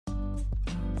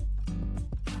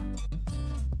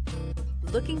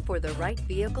Looking for the right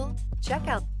vehicle? Check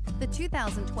out the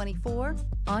 2024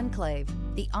 Enclave.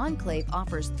 The Enclave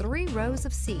offers 3 rows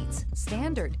of seats,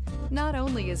 standard. Not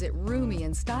only is it roomy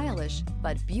and stylish,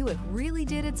 but Buick really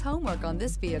did its homework on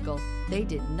this vehicle. They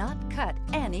did not cut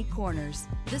any corners.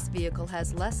 This vehicle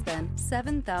has less than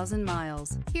 7,000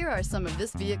 miles. Here are some of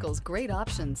this vehicle's great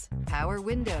options: power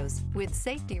windows with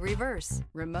safety reverse,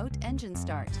 remote engine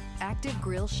start, active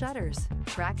grille shutters,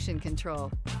 traction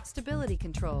control, stability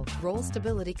control, roll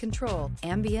stability control,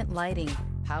 ambient lighting,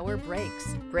 power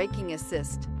brakes, braking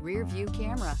assist, rear view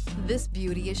camera. This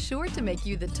beauty is sure to make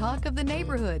you the talk of the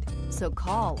neighborhood. So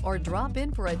call or drop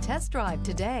in for a test drive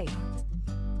today.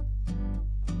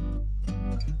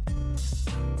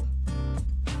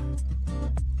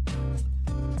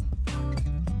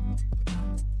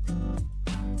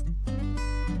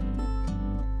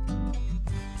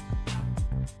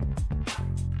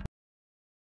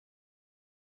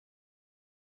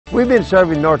 We've been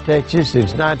serving North Texas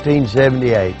since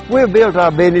 1978. We've built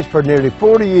our business for nearly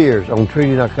 40 years on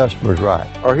treating our customers right.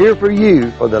 Are here for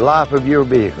you for the life of your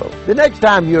vehicle. The next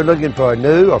time you're looking for a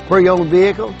new or pre-owned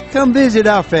vehicle, come visit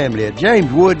our family at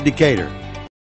James Wood Decatur.